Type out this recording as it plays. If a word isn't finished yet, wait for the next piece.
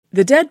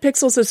The Dead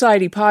Pixel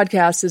Society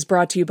podcast is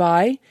brought to you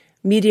by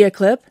Media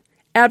Clip,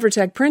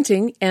 Advertech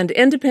Printing, and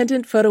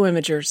Independent Photo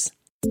Imagers.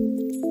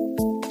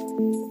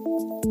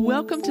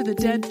 Welcome to the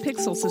Dead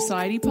Pixel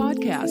Society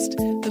podcast,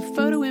 the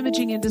photo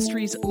imaging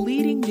industry's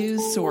leading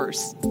news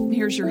source.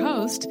 Here's your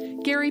host,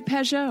 Gary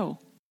Peugeot.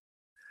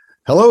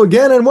 Hello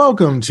again, and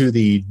welcome to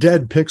the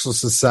Dead Pixel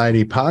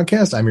Society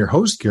podcast. I'm your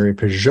host, Gary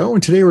Peugeot,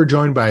 and today we're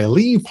joined by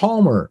Lee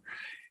Palmer,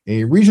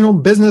 a regional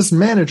business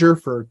manager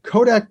for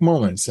Kodak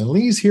Moments. And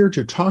Lee's here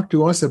to talk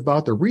to us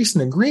about the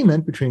recent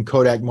agreement between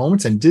Kodak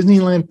Moments and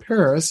Disneyland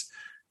Paris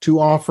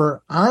to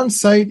offer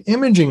on-site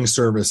imaging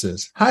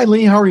services. Hi,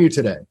 Lee. How are you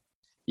today?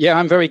 Yeah,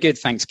 I'm very good.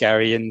 Thanks,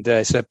 Gary. And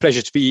it's a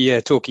pleasure to be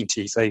talking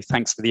to you. So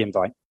thanks for the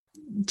invite.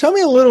 Tell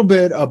me a little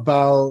bit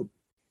about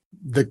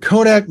the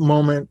Kodak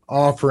Moment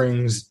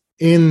offerings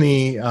in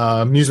the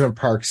amusement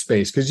park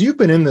space, because you've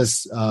been in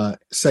this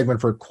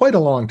segment for quite a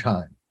long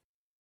time.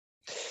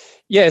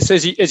 Yes,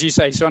 as you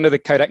say, so under the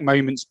Kodak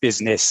Moments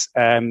business,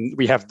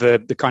 we have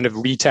the kind of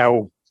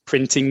retail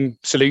printing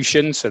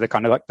solution, so the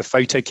kind of like the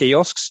photo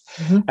kiosks.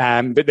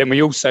 Mm-hmm. But then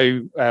we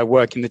also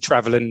work in the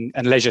travel and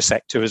leisure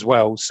sector as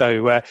well.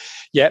 So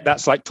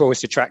that's like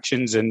tourist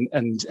attractions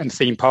and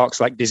theme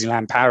parks like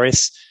Disneyland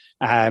Paris.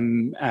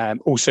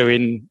 Also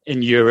in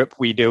Europe,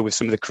 we deal with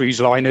some of the cruise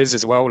liners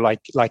as well,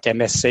 like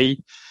MSC.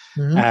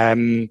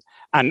 Mm-hmm.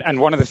 And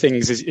one of the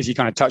things, as you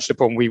kind of touched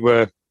upon, we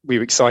were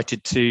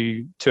excited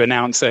to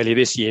announce earlier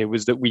this year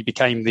was that we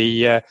became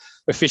the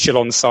official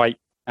on-site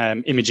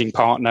imaging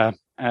partner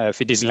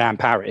for Disneyland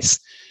Paris,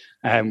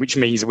 which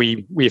means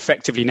we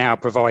effectively now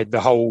provide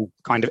the whole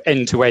kind of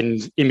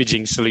end-to-end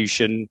imaging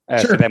solution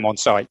for them on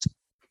site.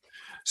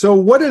 So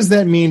what does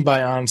that mean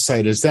by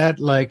on-site? Is that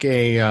like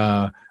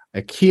a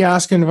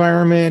kiosk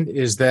environment?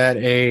 Is that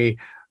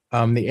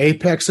the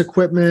Apex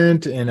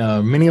equipment in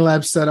a mini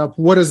lab setup?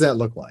 What does that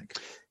look like?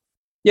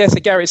 Yeah,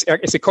 so Gary,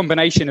 it's a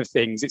combination of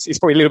things. It's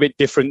probably a little bit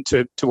different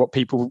to what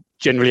people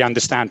generally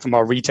understand from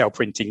our retail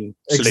printing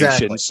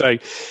solutions. Exactly.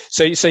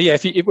 So yeah,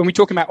 when we're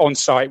talking about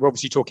on-site, we're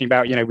obviously talking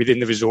about, within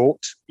the resort,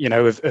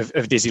 of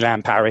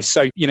Disneyland Paris.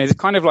 So, there's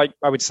kind of like,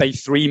 I would say,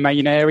 three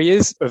main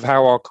areas of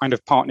how our kind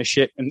of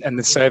partnership and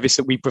the service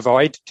that we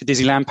provide to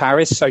Disneyland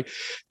Paris. So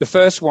the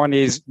first one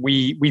is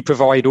we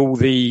provide all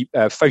the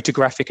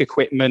photographic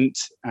equipment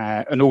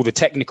and all the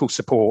technical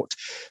support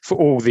for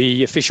all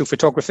the official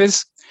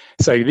photographers.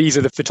 So these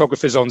are the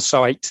photographers on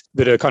site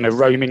that are kind of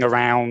roaming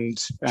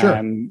around,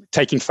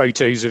 taking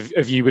photos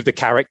of you with the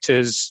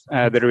characters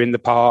that are in the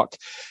park,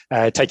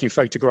 taking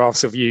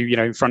photographs of you,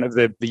 in front of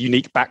the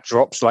unique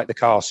backdrops like the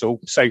castle.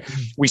 So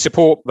we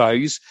support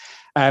those.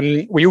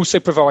 We also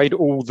provide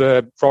all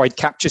the ride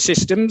capture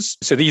systems.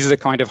 So these are the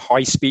kind of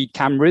high-speed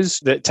cameras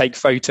that take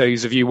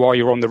photos of you while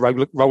you're on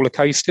the roller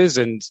coasters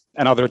and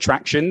other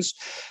attractions.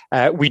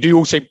 We do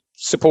also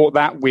support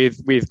that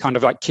with kind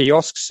of like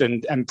kiosks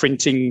and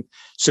printing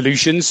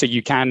solutions. So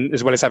you can,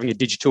 as well as having a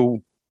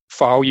digital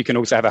file, you can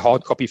also have a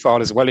hard copy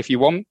file as well if you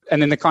want.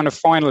 And then the kind of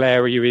final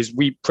area is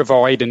we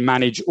provide and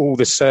manage all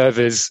the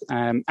servers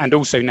and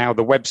also now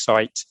the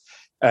website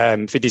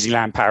for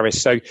Disneyland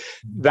Paris. So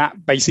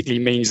that basically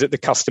means that the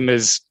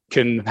customers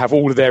can have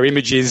all of their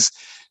images,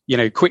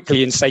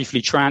 quickly and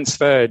safely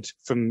transferred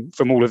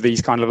from all of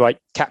these kind of like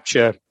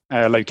capture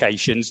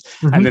locations,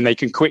 mm-hmm. and then they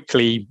can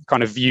quickly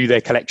kind of view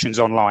their collections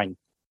online.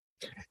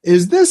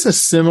 Is this a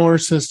similar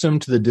system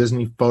to the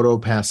Disney Photo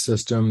Pass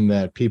system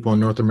that people in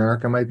North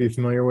America might be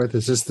familiar with?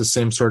 Is this the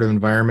same sort of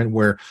environment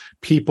where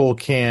people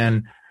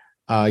can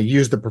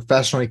use the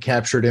professionally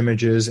captured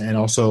images and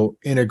also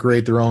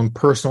integrate their own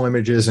personal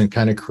images and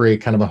kind of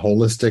create kind of a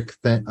holistic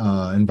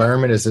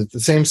environment? Is it the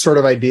same sort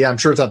of idea? I'm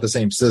sure it's not the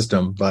same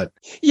system, but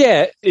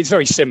yeah, it's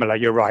very similar.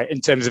 You're right.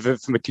 In terms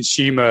of from a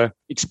consumer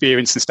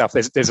experience and stuff,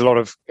 there's a lot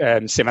of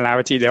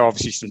similarity. There are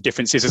obviously some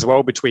differences as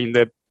well between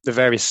the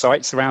various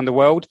sites around the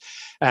world.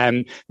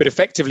 But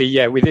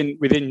effectively,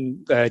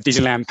 within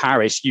Disneyland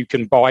Paris, you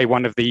can buy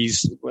one of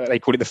these, they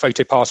call it the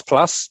Photo Pass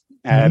Plus.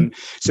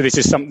 So this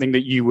is something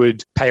that you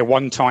would pay a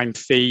one-time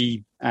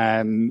fee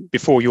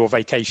before your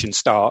vacation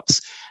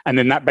starts. And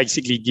then that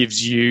basically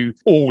gives you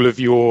all of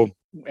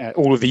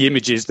the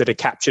images that are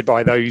captured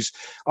by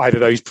either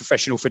those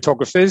professional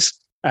photographers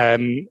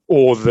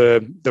or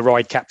the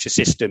ride capture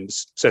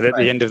systems. So that at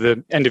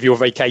the end of your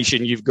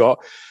vacation, you've got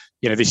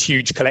this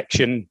huge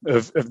collection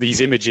of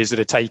these images that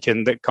are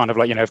taken that kind of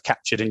like, have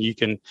captured and you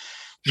can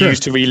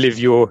use to relive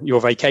your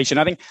vacation.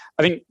 I think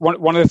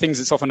one of the things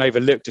that's often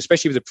overlooked,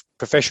 especially with the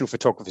professional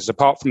photographers,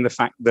 apart from the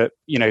fact that,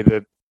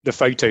 the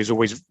photos are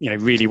always,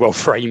 really well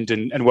framed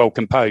and well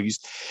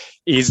composed,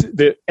 is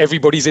that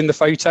everybody's in the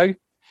photo.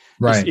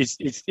 Right.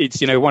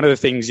 It's one of the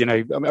things,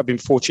 I've been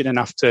fortunate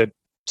enough to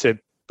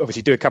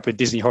obviously do a couple of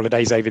Disney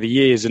holidays over the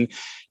years. And,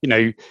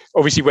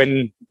 obviously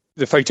when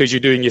the photos you're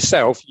doing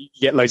yourself, you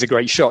get loads of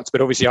great shots, but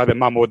obviously either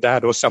mum or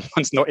dad or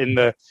someone's not in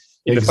the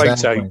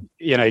photo,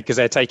 because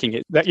they're taking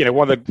it. That,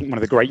 one of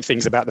the great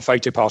things about the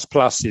Photo Pass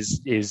Plus is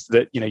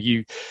that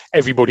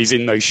everybody's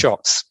in those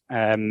shots,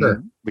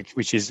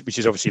 which is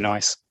obviously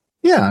nice.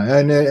 Yeah,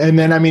 and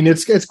then I mean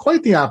it's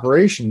quite the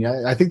operation.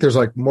 I think there's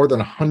like more than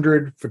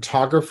 100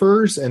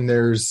 photographers, and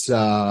there's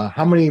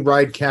how many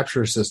ride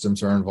capture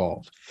systems are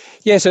involved?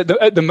 Yeah, so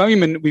at the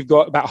moment we've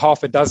got about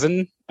half a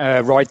dozen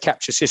ride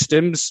capture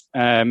systems.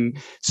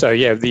 So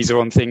yeah, these are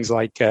on things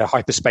like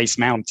Hyperspace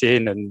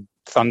Mountain and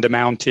Thunder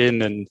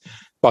Mountain and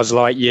Buzz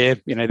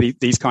Lightyear.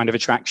 These kind of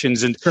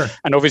attractions, and Sure.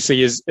 and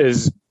obviously as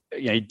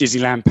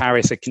Disneyland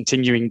Paris are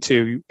continuing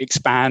to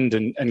expand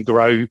and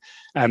grow.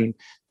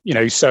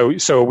 So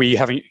are we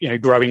having,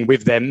 growing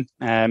with them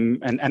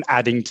and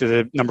adding to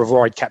the number of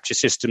ride capture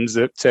systems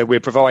that we're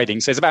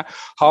providing. So there's about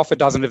half a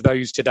dozen of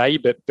those today,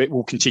 but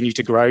will continue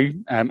to grow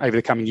over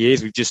the coming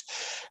years.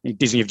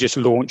 Disney have just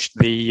launched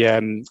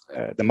the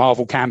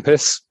Marvel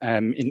campus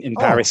in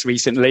Paris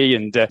recently,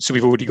 and so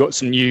we've already got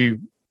some new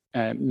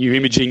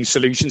imaging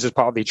solutions as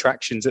part of the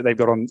attractions that they've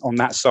got on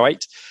that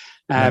site.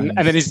 And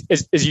then,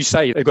 as you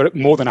say, they've got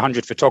more than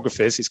 100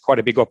 photographers. It's quite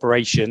a big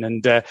operation,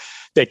 and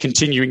they're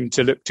continuing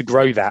to look to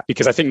grow that,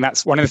 because I think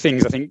that's one of the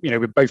things I think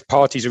both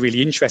parties are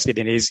really interested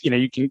in is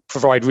you can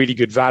provide really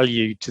good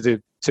value to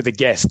the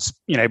guests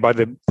by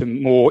the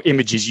more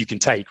images you can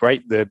take,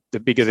 right? The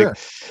bigger the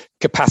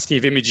capacity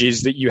of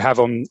images that you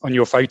have on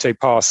your photo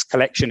pass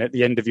collection at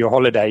the end of your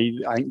holiday,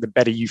 I think the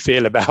better you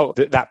feel about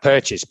that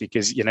purchase,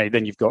 because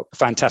then you've got a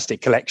fantastic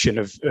collection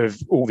of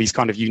all these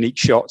kind of unique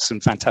shots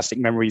and fantastic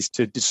memories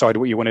to decide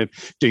what you want to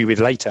do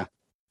with later.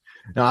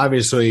 Now,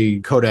 obviously,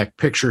 Kodak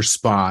Picture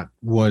Spot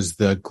was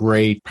the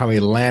great, probably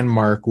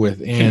landmark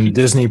within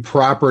Disney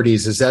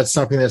properties. Is that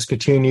something that's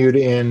continued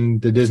in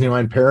the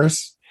Disneyland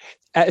Paris?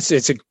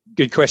 It's a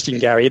good question,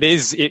 Gary. It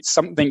is. It's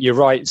something, you're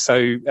right.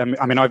 So,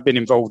 I've been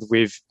involved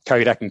with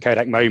Kodak and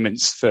Kodak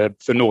Moments for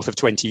north of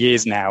 20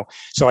 years now.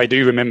 So I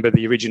do remember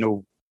the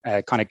original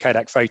kind of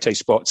Kodak photo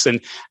spots.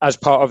 And as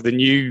part of the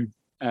new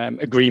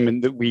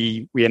agreement that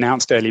we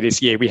announced earlier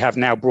this year, we have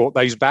now brought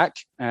those back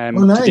to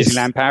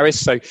Disneyland Paris.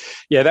 So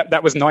yeah,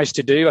 that was nice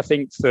to do. I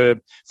think for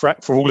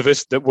all of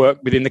us that work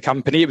within the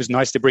company, it was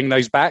nice to bring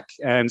those back.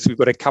 So we've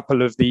got a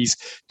couple of these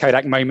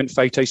Kodak Moment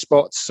photo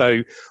spots.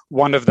 So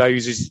one of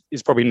those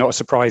is probably not a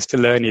surprise to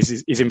learn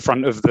is in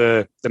front of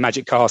the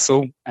Magic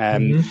Castle,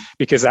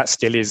 because that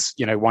still is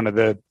one of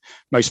the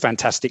most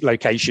fantastic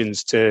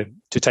locations to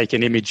take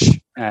an image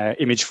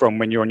from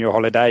when you're on your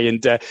holiday.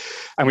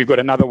 And we've got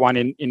another one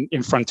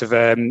in front of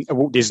a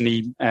Walt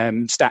Disney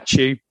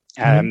statue.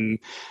 And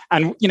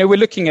we're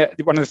looking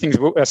at one of the things,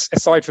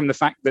 aside from the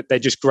fact that they're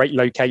just great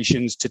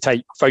locations to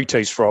take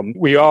photos from,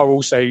 we are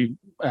also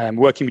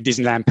working with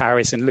Disneyland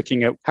Paris and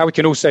looking at how we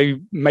can also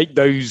make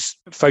those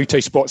photo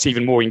spots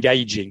even more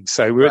engaging.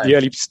 So we're at the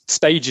early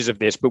stages of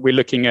this, but we're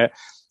looking at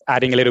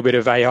adding a little bit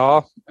of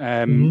AR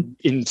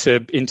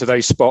into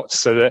those spots,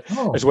 so that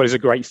as well as a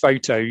great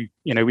photo,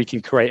 we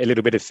can create a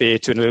little bit of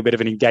theatre and a little bit of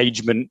an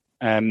engagement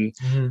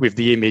with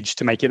the image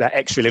to make it that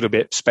extra little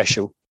bit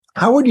special.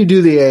 How would you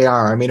do the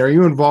AR? I mean, are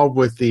you involved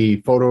with the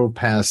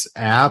PhotoPass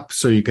app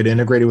so you could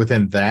integrate it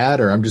within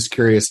that? Or I'm just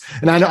curious.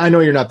 And I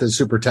know you're not the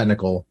super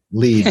technical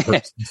lead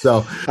person,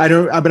 so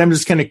but I'm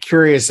just kind of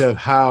curious of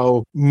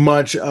how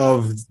much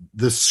of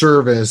the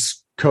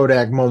service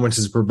Kodak Moments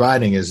is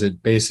providing. Is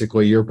it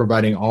basically you're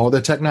providing all the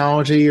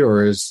technology,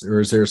 or is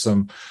there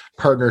some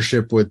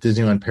partnership with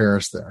Disneyland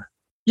Paris there?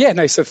 Yeah,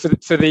 no. So if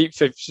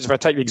I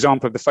take the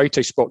example of the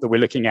photo spot that we're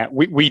looking at,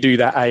 we do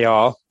that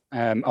AR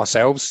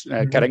ourselves.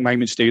 Kodak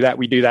Moments do that.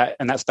 We do that,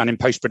 and that's done in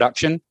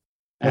post-production.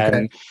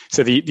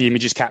 So the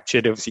image is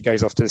captured, obviously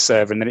goes off to the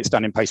server, and then it's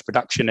done in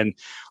post-production. And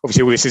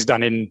obviously all this is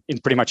done in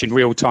pretty much in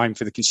real time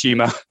for the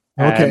consumer.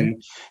 In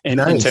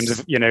terms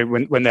of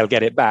when they'll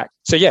get it back.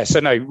 So yeah, so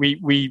no,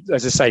 we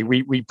as I say,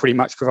 we pretty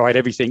much provide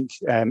everything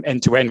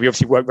end to end. We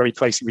obviously work very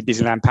closely with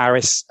Disneyland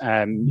Paris.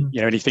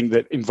 Anything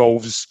that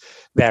involves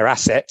their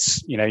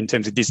assets, in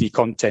terms of Disney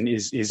content,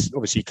 is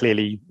obviously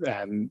clearly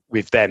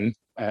with them.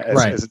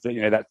 As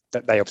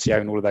that they obviously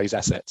own all of those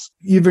assets.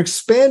 You've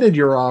expanded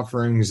your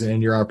offerings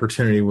and your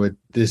opportunity with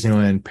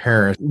Disneyland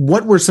Paris.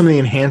 What were some of the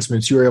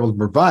enhancements you were able to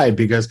provide?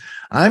 Because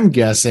I'm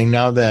guessing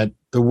now that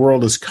the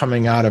world is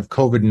coming out of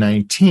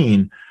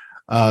COVID-19,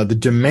 the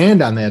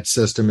demand on that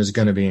system is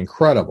going to be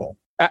incredible.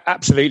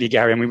 Absolutely,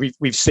 Gary. I mean,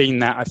 we've seen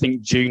that. I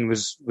think June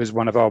was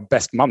one of our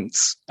best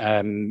months.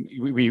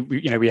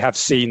 We have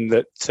seen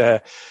that.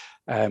 That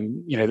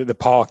the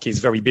park is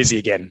very busy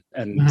again,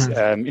 and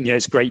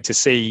it's great to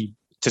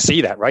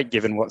see that, right?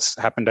 Given what's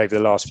happened over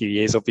the last few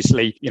years,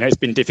 obviously, it's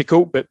been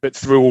difficult, but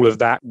through all of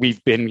that,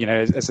 we've been,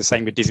 as the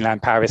same with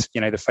Disneyland Paris,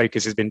 the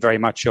focus has been very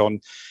much on,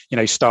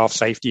 staff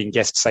safety and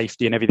guest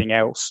safety and everything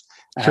else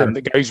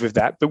that goes with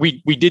that. But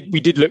we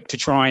did look to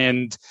try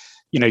and,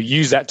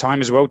 use that time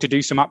as well to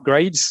do some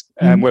upgrades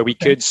where we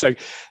could. So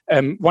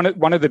one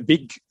of the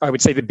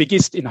the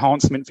biggest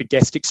enhancement for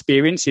guest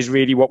experience is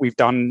really what we've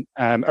done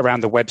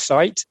around the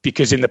website,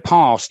 because in the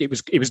past there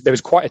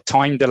was quite a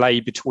time delay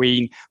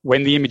between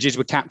when the images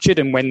were captured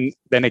and when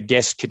then a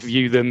guest could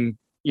view them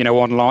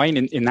online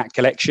in that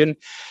collection.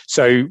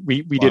 So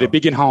we did a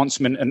big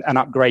enhancement and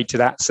upgrade to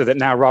that, so that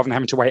now rather than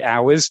having to wait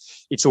hours,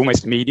 it's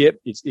almost immediate.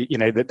 It's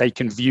that they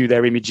can view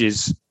their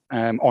images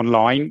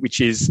online,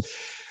 which is,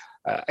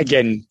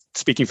 again,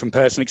 speaking from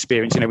personal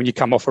experience, when you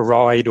come off a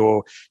ride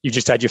or you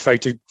just had your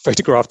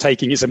photograph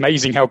taking, it's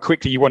amazing how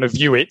quickly you want to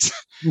view it,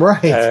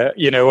 right?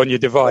 On your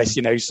device.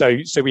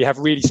 So we have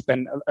really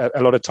spent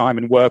a lot of time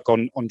and work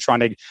on trying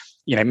to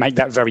make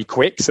that very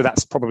quick. So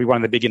that's probably one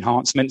of the big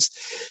enhancements.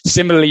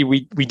 Similarly,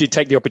 we did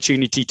take the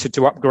opportunity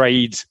to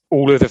upgrade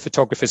all of the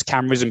photographers'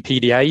 cameras and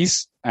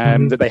PDAs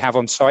that they have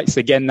on site. So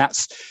again,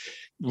 that's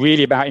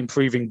really about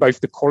improving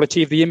both the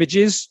quality of the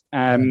images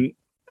and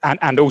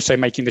also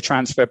making the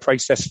transfer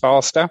process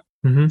faster.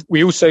 Mm-hmm.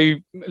 We also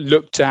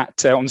looked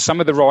at on some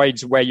of the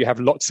rides where you have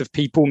lots of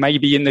people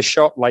maybe in the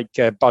shot, like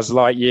Buzz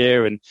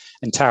Lightyear and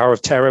Tower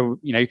of Terror,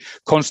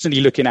 constantly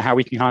looking at how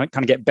we can kind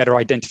of get better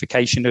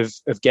identification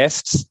of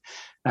guests.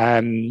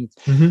 So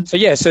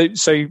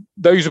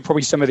those are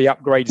probably some of the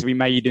upgrades we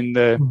made in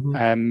the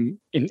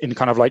in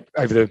kind of like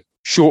over the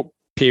short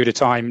period of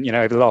time,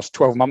 over the last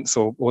 12 months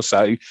or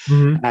so.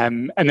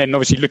 Mm-hmm. And then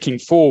obviously looking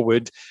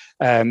forward,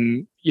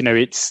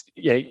 it's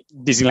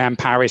Disneyland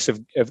Paris of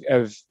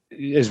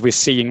as we're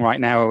seeing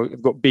right now,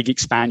 we've got big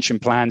expansion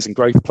plans and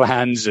growth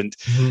plans, and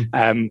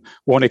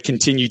want to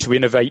continue to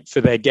innovate for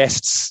their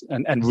guests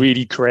and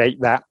really create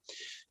that.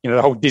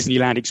 The whole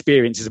Disneyland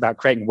experience is about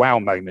creating wow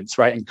moments,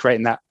 right, and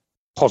creating that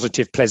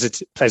positive,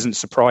 pleasant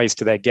surprise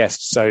to their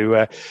guests. So,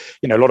 a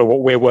lot of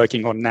what we're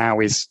working on now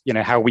is,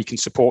 how we can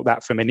support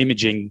that from an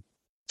imaging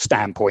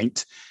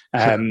standpoint.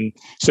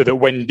 So that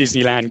when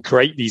Disneyland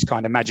create these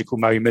kind of magical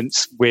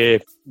moments, we're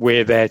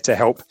there to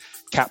help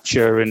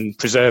capture and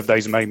preserve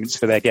those moments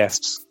for their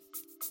guests.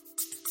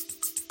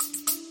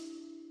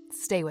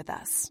 Stay with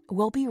us.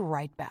 We'll be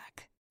right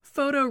back.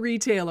 Photo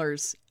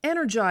retailers,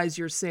 energize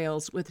your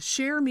sales with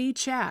ShareMe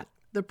Chat,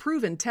 the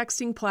proven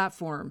texting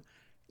platform.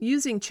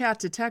 Using chat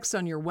to text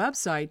on your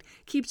website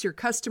keeps your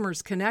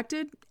customers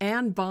connected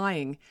and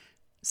buying.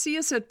 See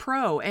us at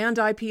Pro and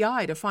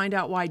IPI to find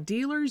out why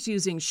dealers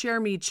using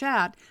ShareMe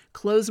Chat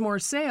close more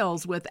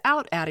sales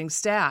without adding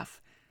staff.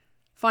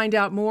 Find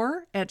out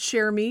more at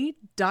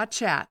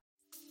shareme.chat.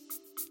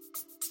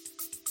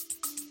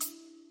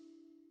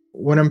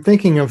 When I'm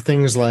thinking of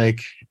things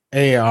like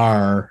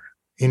AR,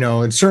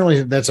 and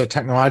certainly that's a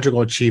technological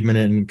achievement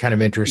and kind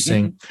of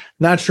interesting. Mm-hmm.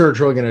 Not sure it's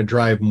really going to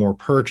drive more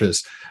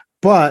purchase.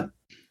 But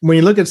when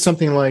you look at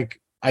something like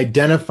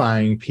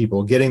identifying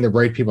people, getting the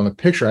right people in the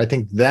picture, I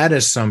think that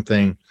is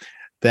something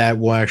that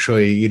will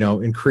actually,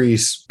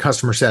 increase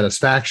customer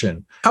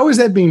satisfaction. How is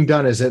that being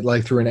done? Is it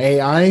like through an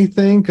AI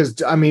thing? Because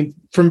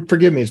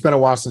forgive me, it's been a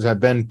while since I've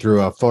been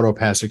through a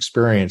PhotoPass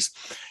experience.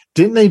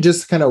 Didn't they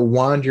just kind of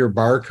wand your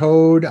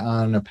barcode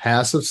on a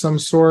pass of some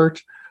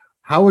sort?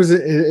 How is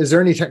it? Is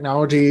there any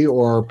technology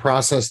or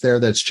process there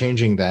that's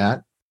changing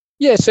that?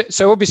 Yeah,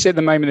 so obviously at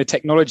the moment the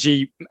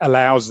technology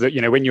allows that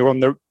when you're on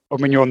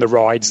the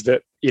rides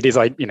that it is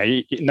like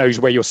it knows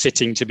where you're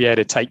sitting to be able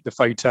to take the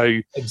photo,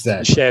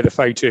 exactly, share the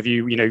photo of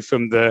you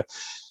from the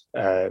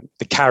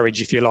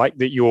carriage, if you like,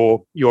 that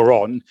you're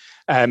on.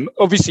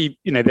 Obviously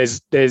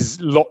there's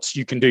lots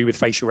you can do with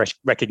facial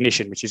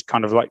recognition, which is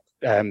kind of like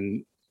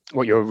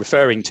what you're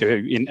referring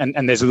to,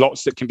 and there's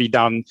lots that can be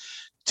done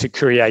to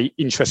create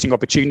interesting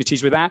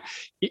opportunities with that.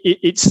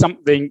 It's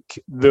something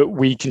that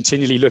we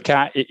continually look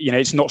at.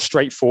 It's not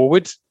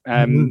straightforward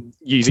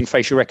using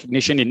facial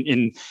recognition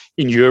in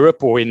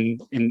Europe or in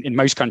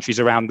most countries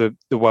around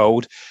the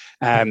world.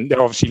 There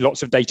are obviously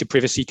lots of data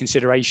privacy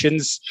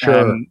considerations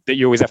that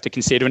you always have to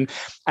consider, and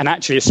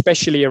actually,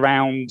 especially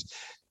around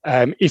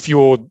if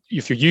you're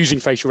using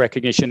facial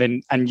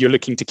recognition and you're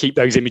looking to keep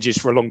those images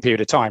for a long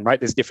period of time, right?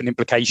 There's different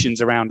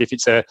implications around if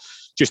it's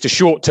just a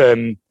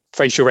short-term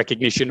facial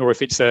recognition, or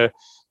if it's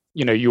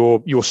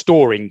you're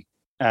storing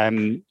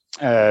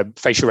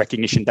facial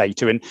recognition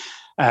data,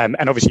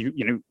 and obviously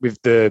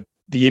with the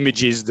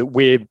images that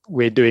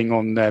we're doing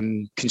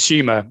on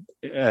consumer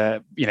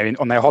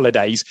on their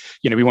holidays,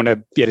 we want to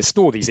be able to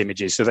store these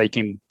images so they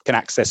can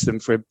access them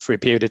for a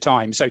period of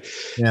time. So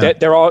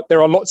there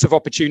are lots of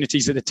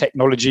opportunities that the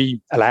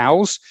technology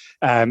allows.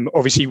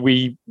 Obviously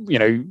we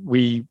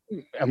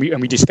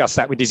discuss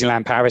that with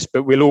Disneyland Paris,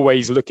 but we'll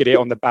always look at it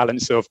on the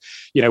balance of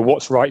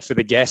what's right for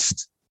the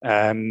guest. We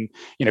don't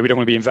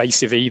want to be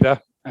invasive either.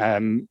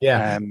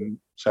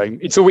 So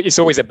it's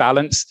always a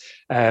balance.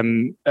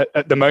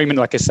 At the moment,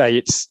 like I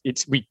say,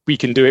 we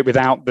can do it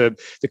without the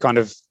kind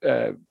of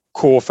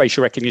core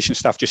facial recognition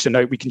stuff. Just to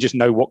know, we can just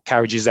know what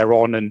carriages they're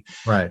on and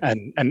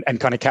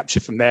kind of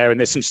capture from there. And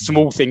there's some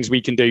small things we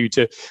can do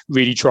to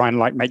really try and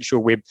make sure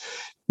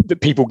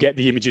that people get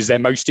the images they're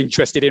most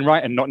interested in,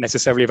 right, and not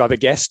necessarily of other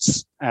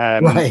guests.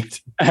 But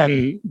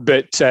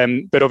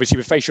obviously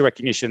with facial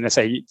recognition, let's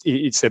say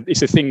it's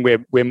a thing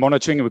we're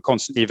monitoring and we're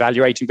constantly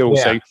evaluating, but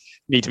also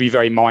need to be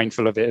very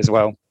mindful of it as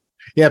well.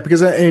 Yeah,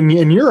 because in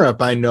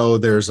Europe, I know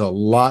there's a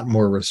lot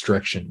more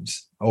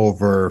restrictions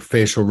over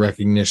facial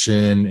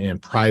recognition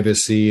and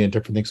privacy and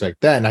different things like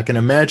that. And I can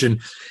imagine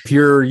if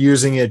you're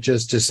using it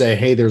just to say,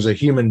 hey, there's a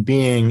human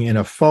being in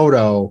a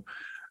photo,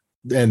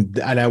 and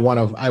I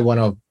want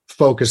to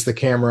focus the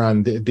camera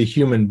on the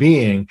human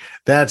being.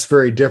 That's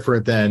very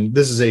different than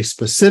this is a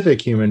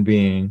specific human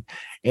being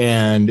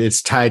and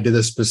it's tied to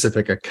this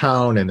specific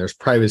account and there's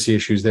privacy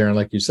issues there. And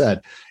like you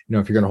said,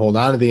 if you're going to hold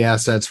on to the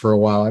assets for a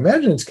while, I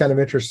imagine it's kind of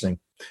interesting.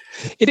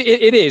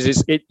 It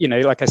is.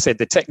 Like I said,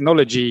 the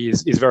technology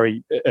is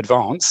very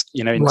advanced,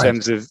 in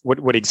terms of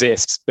what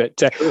exists. But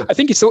sure. I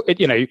think it's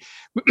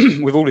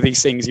with all of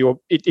these things,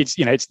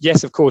 it's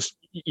yes, of course,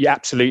 you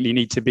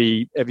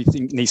absolutely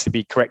everything needs to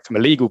be correct from a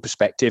legal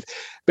perspective,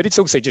 but it's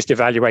also just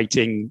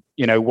evaluating,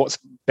 what's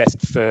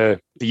best for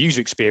the user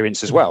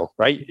experience as well,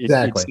 right?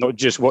 Exactly. It's not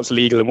just what's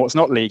legal and what's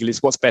not legal;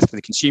 it's what's best for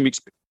the consumer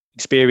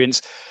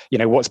experience.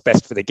 What's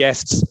best for the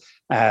guests.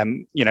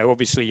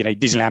 Obviously,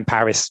 Disneyland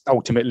Paris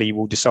ultimately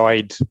will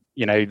decide,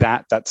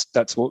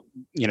 that's what,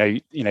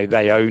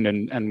 they own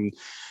and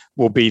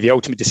will be the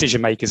ultimate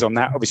decision makers on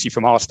that. Obviously,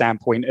 from our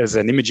standpoint as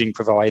an imaging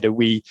provider,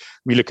 we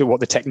look at what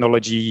the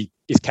technology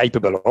is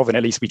capable of, and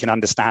at least we can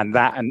understand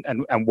that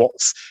and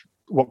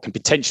what can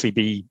potentially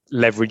be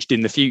leveraged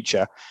in the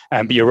future.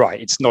 But you're right,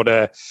 it's not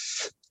a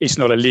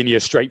linear,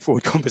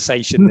 straightforward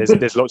conversation.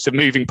 There's lots of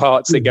moving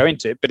parts that go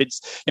into it, but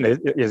it's,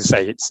 as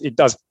I say, it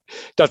does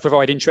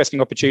provide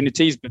interesting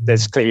opportunities, but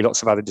there's clearly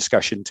lots of other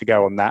discussion to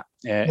go on that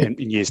in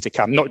years to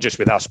come, not just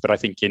with us, but I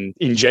think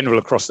in general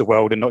across the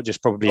world, and not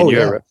just probably in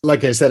Europe. Yeah.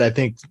 Like I said, I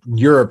think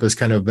Europe has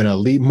kind of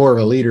been more of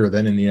a leader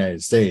than in the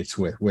United States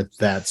with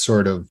that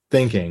sort of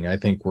thinking. I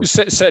think we're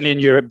certainly in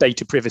Europe,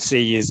 data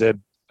privacy is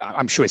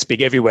I'm sure it's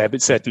big everywhere,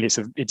 but certainly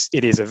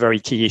it is a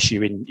very key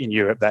issue in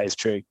Europe. That is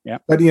true. Yeah.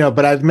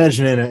 But I've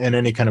mentioned in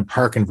any kind of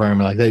park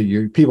environment like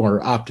that, people are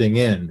opting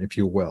in, if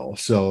you will.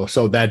 So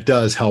that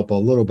does help a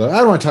little bit. I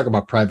don't want to talk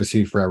about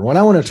privacy forever. What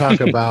I want to talk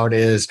about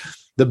is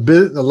a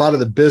lot of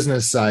the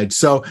business side.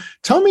 So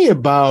tell me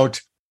about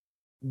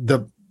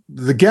the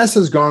guest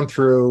has gone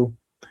through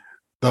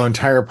the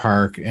entire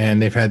park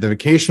and they've had the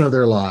vacation of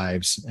their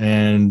lives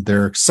and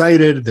they're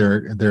excited.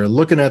 They're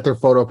looking at their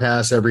photo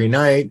pass every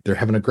night. They're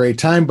having a great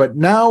time. But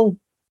now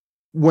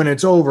when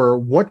it's over,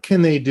 what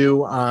can they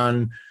do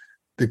on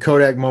the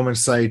Kodak Moments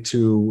site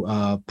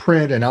to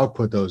print and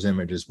output those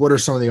images? What are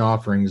some of the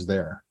offerings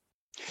there?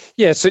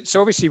 Yeah,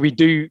 so obviously we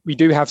do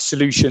have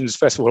solutions,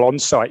 first of all, on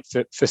site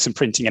for some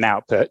printing and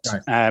output.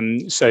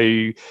 Right.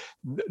 So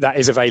that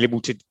is available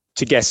to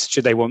guests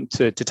should they want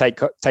to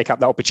take up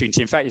that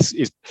opportunity. In fact,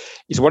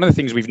 it's one of the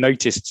things we've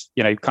noticed,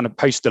 kind of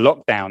post the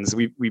lockdowns.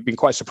 We've been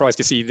quite surprised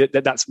to see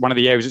that's one of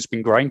the areas that's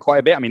been growing quite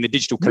a bit. I mean, the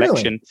digital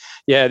collection,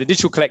 really? The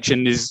digital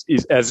collection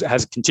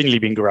has continually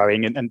been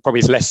growing, and probably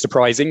is less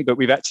surprising. But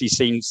we've actually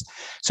seen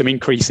some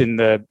increase in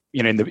the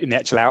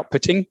actual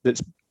outputting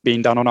that's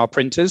being done on our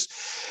printers.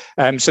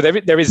 So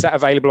there is that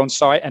available on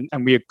site,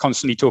 and we are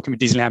constantly talking with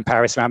Disneyland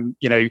Paris about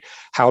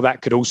how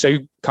that could also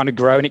kind of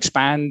grow and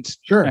expand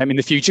in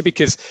the future,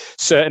 because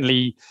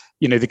certainly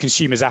the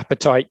consumer's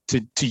appetite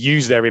to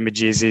use their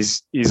images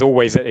is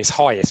always at its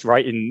highest,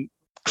 right, in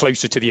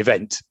closer to the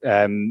event.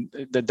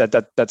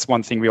 That's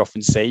one thing we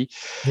often see.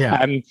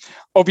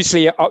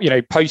 Obviously,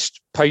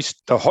 post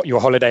your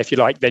holiday, if you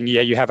like, then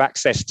you have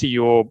access to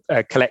your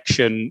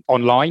collection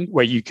online,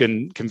 where you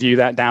can view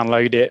that,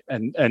 download it,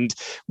 and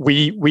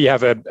we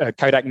have a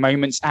Kodak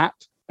Moments app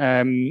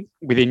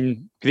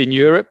within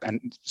Europe,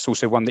 and it's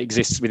also one that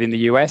exists within the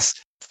US.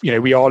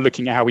 We are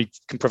looking at how we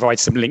can provide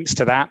some links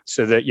to that,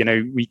 so that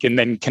we can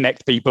then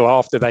connect people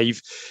after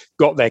they've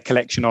got their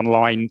collection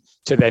online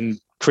to then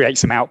create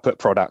some output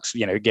products,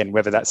 again,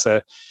 whether that's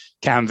a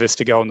canvas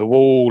to go on the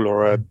wall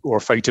or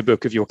a photo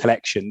book of your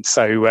collection.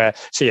 So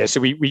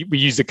we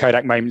use the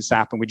Kodak Moments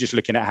app, and we're just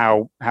looking at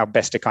how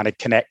best to kind of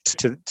connect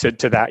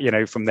to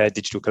that, from their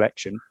digital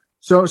collection.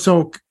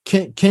 So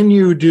can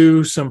you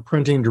do some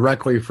printing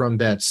directly from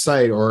that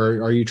site,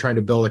 or are you trying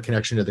to build a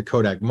connection to the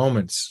Kodak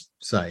Moments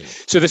site?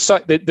 So the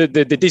site, the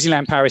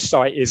Disneyland Paris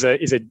site is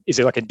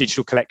like a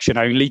digital collection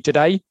only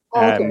today.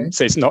 Okay.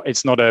 So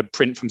it's not a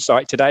print from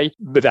site today,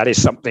 but that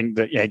is something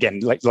that, again,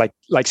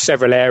 like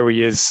several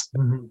areas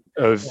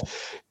of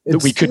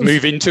that we could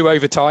move into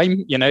over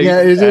time.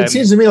 It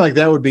seems to me like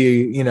that would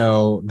be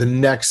the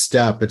next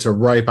step. It's a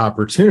ripe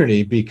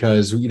opportunity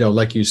because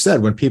like you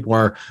said, when people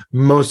are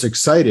most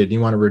excited, you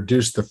want to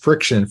reduce the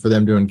friction for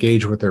them to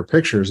engage with their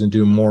pictures and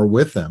do more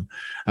with them.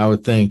 I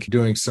would think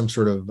doing some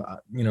sort of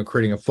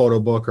creating a photo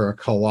book or a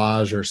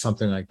collage or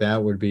something like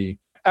that would be.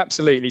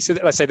 Absolutely. So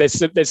let's say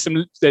there's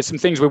some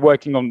things we're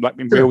working on, like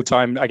in real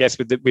time, I guess,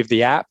 with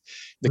the app,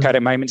 the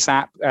Kodak Moments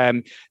app.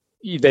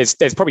 There's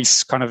probably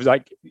kind of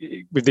like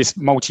with this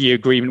multi-year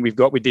agreement we've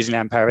got with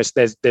Disneyland Paris,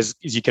 there's as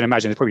you can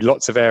imagine, there's probably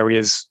lots of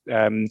areas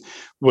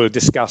we'll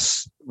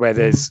discuss where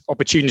there's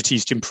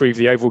opportunities to improve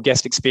the overall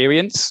guest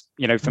experience,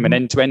 from an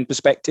end-to-end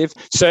perspective.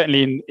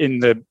 Certainly in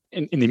the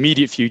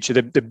immediate future,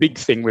 the big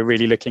thing we're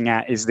really looking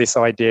at is this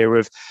idea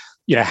of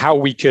how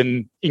we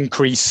can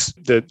increase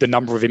the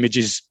number of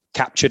images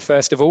captured,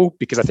 first of all,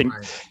 because I think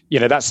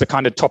that's the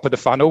kind of top of the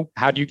funnel.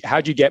 How do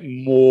you get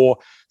more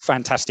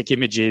fantastic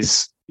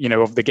images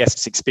of the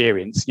guest's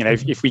experience?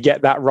 If we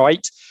get that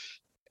right,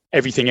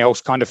 everything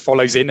else kind of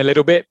follows in a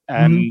little bit.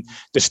 The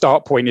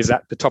start point is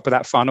at the top of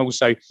that funnel.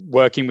 So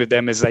working with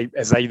them as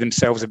they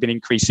themselves have been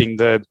increasing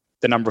the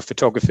number of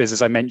photographers,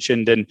 as I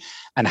mentioned, and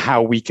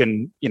how we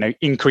can,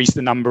 increase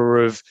the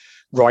number of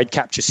ride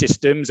capture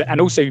systems, and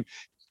also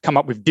come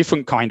up with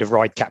different kind of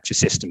ride capture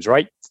systems,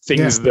 right?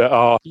 Things that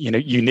are,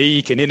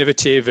 unique and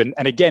innovative, and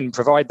again,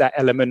 provide that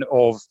element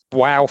of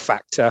wow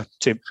factor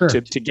to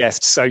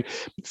guests. So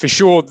for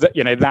sure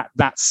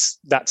that's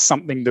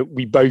something that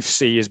we both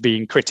see as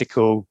being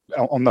critical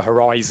on the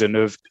horizon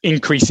of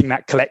increasing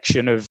that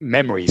collection of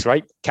memories,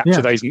 right?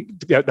 Capture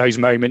those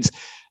moments.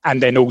 And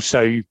then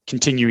also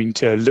continuing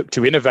to look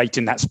to innovate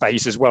in that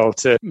space as well,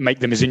 to make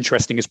them as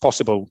interesting as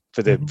possible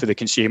for the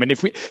consumer. And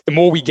the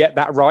more we get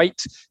that right,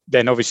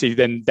 then obviously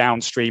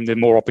downstream, the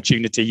more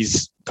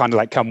opportunities kind of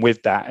like come with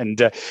that.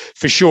 And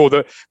for sure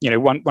that,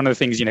 one of the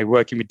things,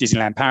 working with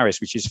Disneyland Paris,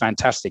 which is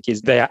fantastic,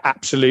 is they are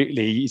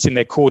absolutely, it's in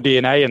their core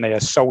DNA, and they are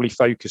solely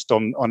focused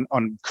on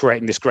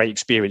creating this great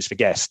experience for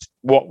guests.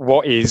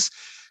 What is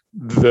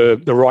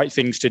the right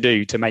things to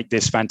do to make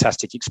this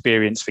fantastic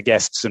experience for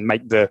guests and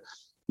make the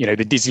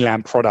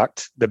Disneyland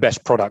product the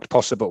best product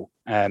possible.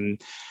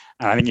 And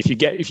I think if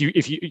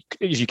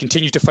you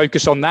continue to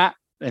focus on that,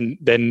 and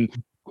then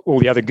all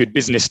the other good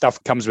business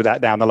stuff comes with that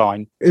down the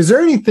line. Is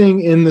there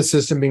anything in the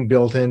system being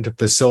built in to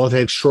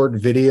facilitate short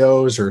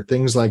videos or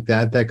things like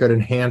that could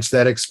enhance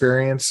that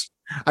experience?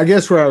 I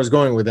guess where I was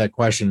going with that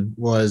question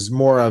was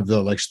more of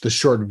the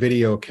short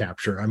video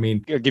capture. I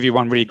mean, I'll give you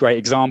one really great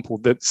example.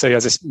 So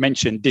as I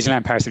mentioned,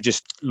 Disneyland Paris have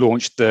just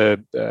launched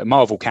the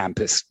Marvel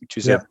campus, which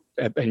is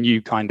a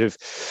new kind of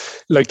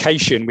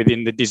location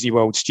within the Disney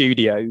World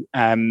studio.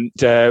 And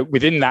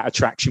within that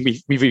attraction,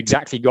 we've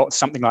exactly got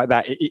something like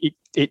that.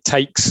 It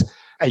takes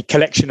a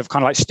collection of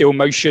kind of like still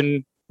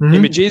motion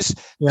images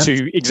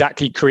to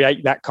exactly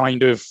create that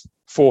kind of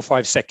 4 or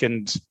 5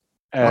 second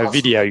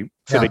video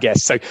for the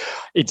guests. So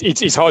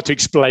it's hard to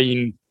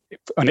explain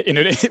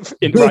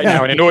right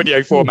now in an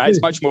audio format. It's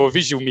much more a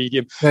visual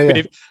medium.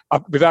 But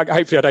without,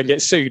 hopefully I don't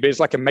get sued, but it's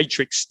like a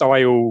Matrix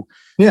style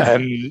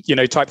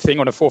type thing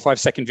on a 4 or 5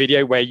 second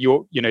video where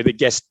the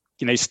guest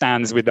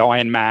stands with the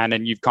Iron Man,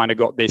 and you've kind of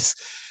got this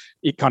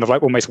kind of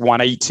like almost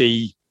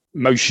 180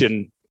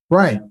 motion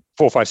 4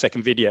 or 5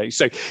 second video.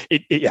 So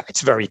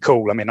it's very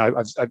cool. I mean, I've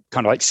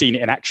kind of like seen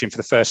it in action for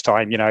the first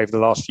time, over the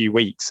last few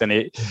weeks, and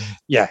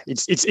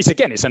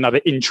it's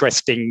another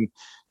interesting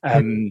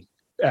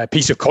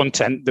piece of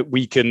content that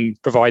we can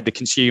provide the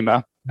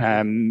consumer,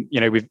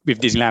 with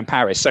Disneyland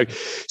Paris. So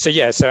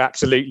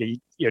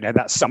absolutely,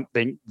 that's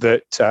something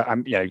that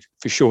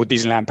for sure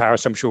Disneyland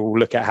Paris, I'm sure, will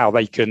look at how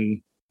they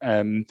can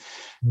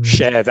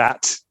share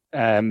that.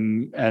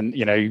 And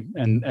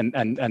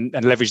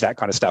leverage that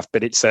kind of stuff.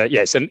 But it's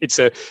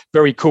a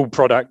very cool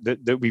product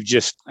that we've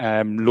just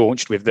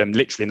launched with them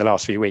literally in the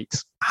last few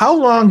weeks. How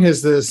long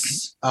has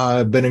this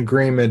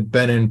agreement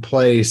been in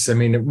place? I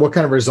mean, what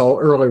kind of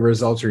early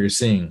results are you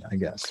seeing, I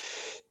guess?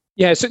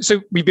 Yeah,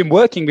 so we've been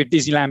working with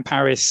Disneyland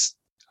Paris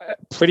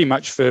pretty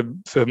much for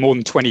more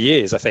than 20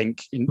 years, I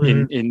think,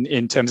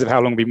 in terms of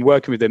how long we've been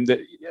working with them.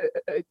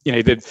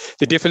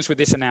 The difference with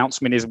this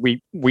announcement is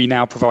we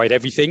now provide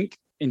everything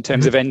in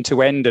terms of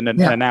end-to-end,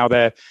 and are now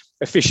their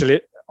official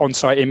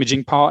on-site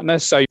imaging partner.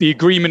 So the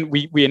agreement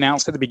we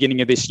announced at the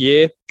beginning of this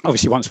year,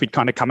 obviously once we'd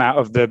kind of come out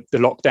of the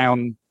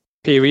lockdown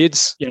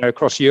periods,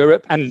 across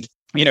Europe. And,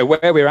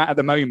 where we're at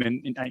the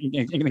moment,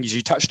 as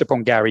you touched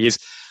upon, Gary, is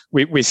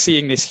we're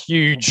seeing this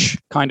huge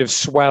kind of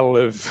swell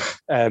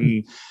of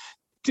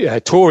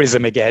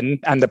tourism again,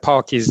 and the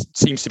park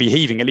seems to be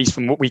heaving, at least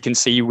from what we can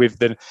see with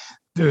the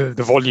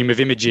volume of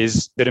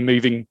images that are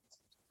moving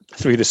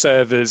through the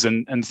servers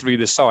and through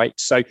the site.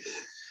 So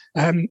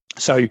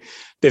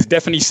there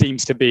definitely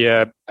seems to be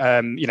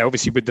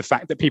obviously with the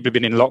fact that people have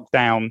been in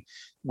lockdown,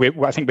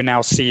 I think we're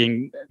now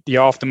seeing the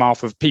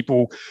aftermath of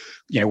people,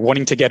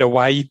 wanting to get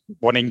away,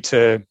 wanting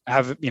to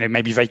have,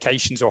 maybe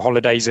vacations or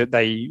holidays that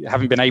they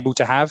haven't been able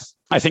to have.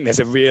 I think there's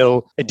a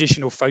real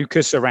additional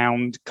focus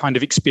around kind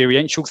of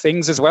experiential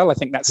things as well. I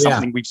think that's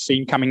something we've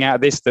seen coming out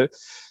of this,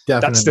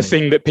 that's the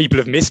thing that people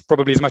have missed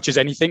probably as much as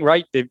anything,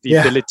 right? The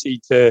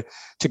ability to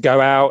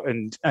go out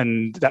and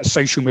that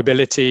social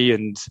mobility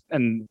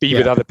and be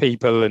with other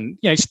people, and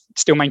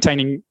still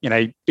maintaining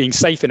being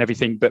safe and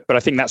everything. But I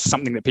think that's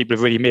something that people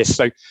have really missed.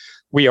 So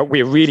we're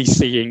really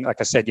seeing, like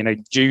I said,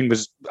 June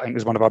was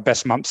one of our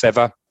best months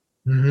ever.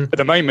 At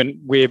the moment,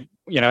 I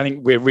think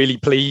we're really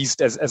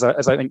pleased, as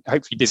I think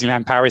hopefully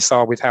Disneyland Paris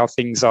are, with how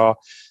things are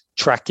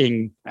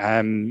tracking.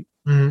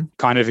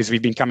 Kind of as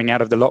we've been coming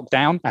out of the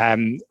lockdown.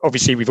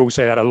 Obviously, we've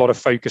also had a lot of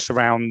focus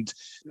around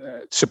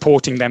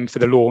supporting them for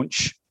the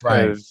launch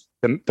of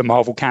the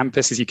Marvel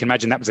campus. As you can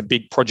imagine, that was a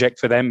big project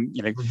for them,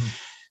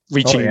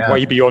 reaching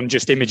way beyond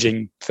just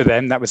imaging for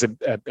them. That was a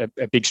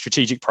big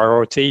strategic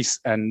priority.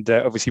 And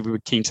obviously, we were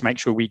keen to make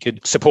sure we could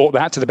support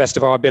that to the best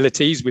of our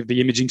abilities with the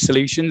imaging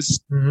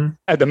solutions.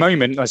 At the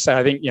moment,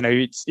 I think,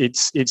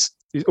 it's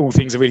all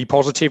things are really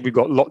positive. We've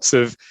got lots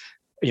of,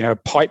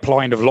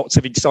 pipeline of lots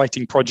of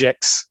exciting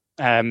projects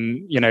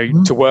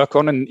to work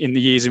on in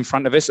the years in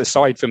front of us,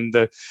 aside from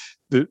the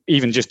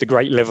even just the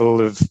great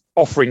level of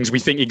offerings we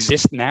think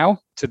exist now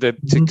to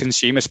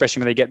consumer,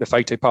 especially when they get the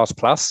PhotoPass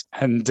Plus.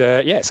 And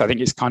yes, I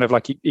think it's kind of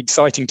like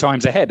exciting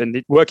times ahead.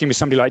 And working with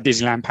somebody like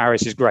Disneyland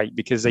Paris is great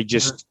because they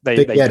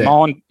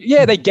demand,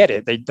 they get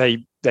it.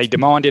 They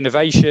demand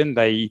innovation.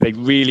 They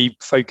really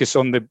focus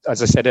on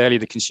as I said earlier,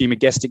 the consumer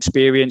guest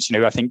experience.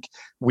 I think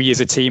we as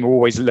a team are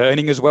always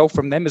learning as well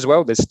from them as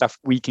well. There's stuff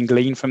we can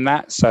glean from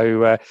that.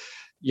 So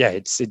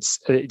it's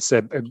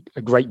a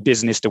great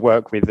business to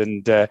work with,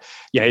 and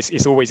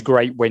it's always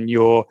great when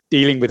you're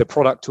dealing with a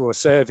product or a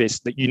service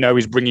that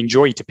is bringing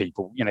joy to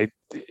people.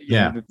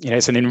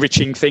 It's an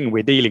enriching thing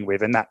we're dealing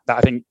with, and that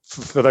I think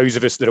for those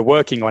of us that are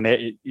working on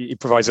it, it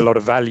provides a lot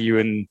of value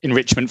and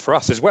enrichment for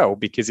us as well,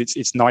 because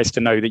it's nice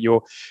to know that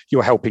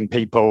you're helping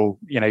people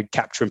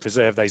capture and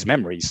preserve those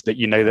memories that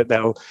that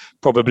they'll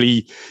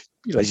probably,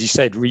 as you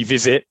said,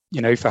 revisit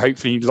for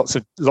hopefully lots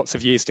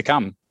of years to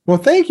come. Well,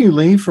 thank you,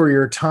 Lee, for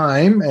your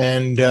time.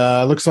 And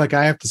looks like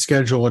I have to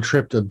schedule a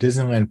trip to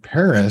Disneyland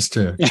Paris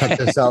to check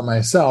this out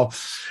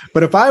myself.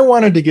 But if I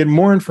wanted to get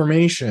more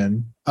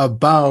information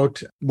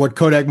about what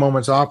Kodak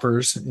Moments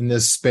offers in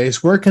this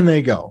space, where can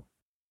they go?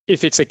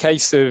 If it's a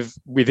case of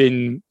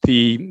within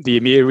the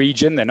EMEA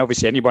region, then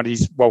obviously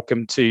anybody's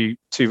welcome to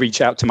reach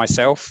out to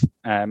myself.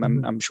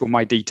 I'm sure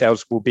my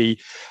details will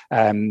be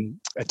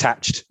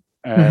attached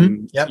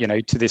to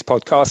this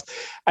podcast.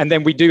 And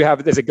then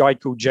there's a guy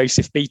called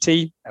Joseph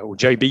Beatty, or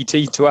Joe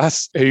Beatty to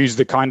us, who's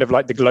the kind of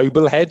like the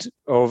global head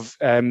of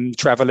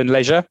travel and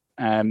leisure.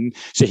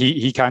 So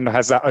he kind of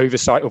has that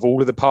oversight of all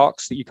of the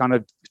parks that you kind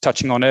of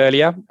touching on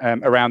earlier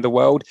around the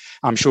world.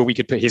 I'm sure we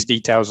could put his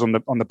details on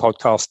the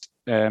podcast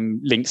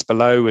links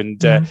below,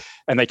 and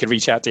they could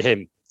reach out to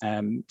him.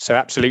 So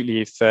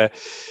absolutely, if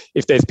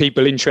there's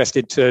people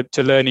interested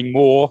to learning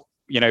more,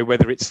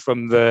 whether it's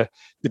from the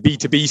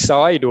B2B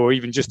side or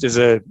even just as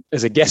a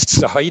guest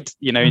side,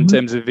 in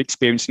terms of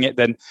experiencing it,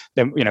 then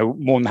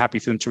more than happy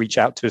for them to reach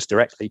out to us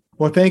directly.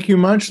 Well, thank you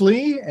much,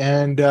 Lee,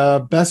 and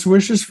best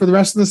wishes for the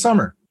rest of the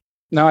summer.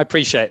 No, I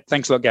appreciate it.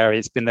 Thanks a lot, Gary.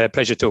 It's been a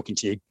pleasure talking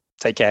to you.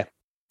 Take care.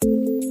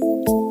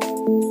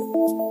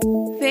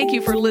 Thank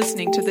you for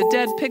listening to the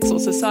Dead Pixel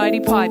Society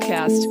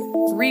podcast.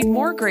 Read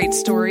more great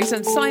stories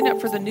and sign up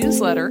for the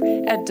newsletter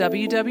at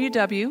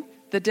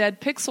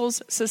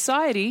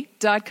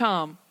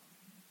www.thedeadpixelssociety.com.